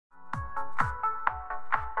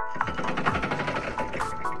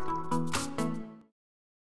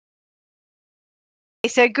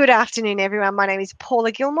So good afternoon, everyone. My name is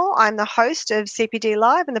Paula Gilmore. I'm the host of CPD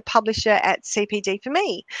Live and the publisher at CPD for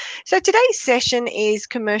Me. So today's session is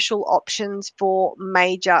commercial options for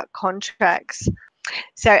major contracts.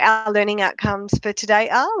 So our learning outcomes for today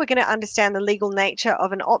are we're going to understand the legal nature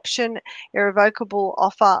of an option, irrevocable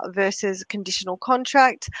offer versus conditional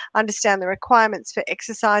contract, understand the requirements for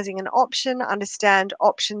exercising an option, understand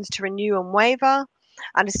options to renew and waiver,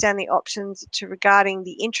 understand the options regarding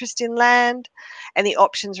the interest in land, and the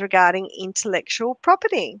options regarding intellectual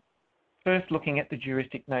property. First, looking at the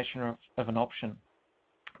juristic nature of an option.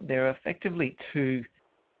 There are effectively two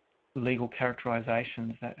legal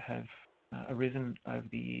characterizations that have arisen over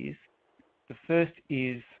the years. The first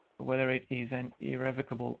is whether it is an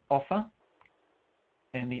irrevocable offer,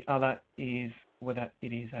 and the other is whether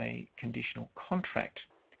it is a conditional contract.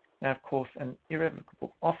 Now, of course, an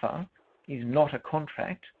irrevocable offer is not a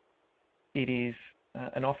contract. It is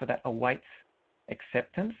an offer that awaits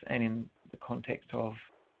acceptance, and in the context of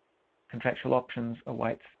contractual options,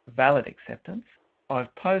 awaits valid acceptance.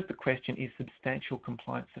 I've posed the question, is substantial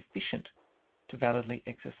compliance sufficient to validly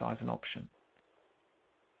exercise an option?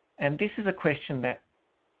 And this is a question that,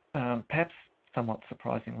 perhaps somewhat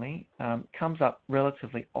surprisingly, comes up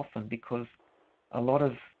relatively often because a lot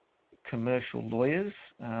of commercial lawyers,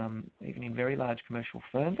 even in very large commercial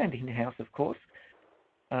firms and in-house, of course,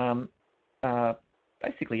 are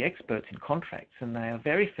basically experts in contracts, and they are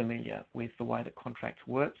very familiar with the way that contracts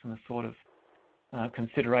works and the sort of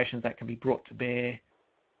considerations that can be brought to bear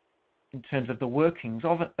in terms of the workings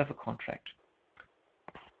of a contract.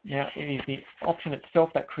 Now, it is the option itself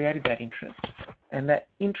that created that interest, and that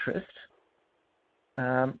interest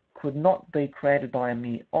could not be created by a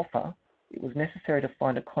mere offer. It was necessary to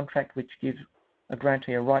find a contract which gives a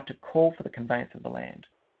grantee a right to call for the conveyance of the land.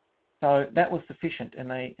 So that was sufficient, and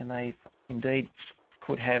they indeed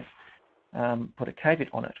could have put a caveat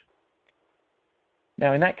on it.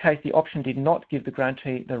 Now, in that case, the option did not give the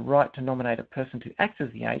grantee the right to nominate a person to act as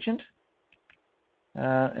the agent,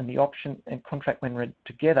 and the option and contract, when read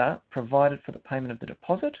together, provided for the payment of the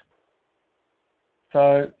deposit.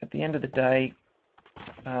 So at the end of the day,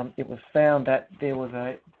 it was found that there was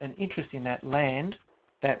an interest in that land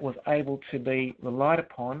that was able to be relied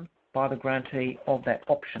upon by the grantee of that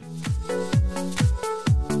option.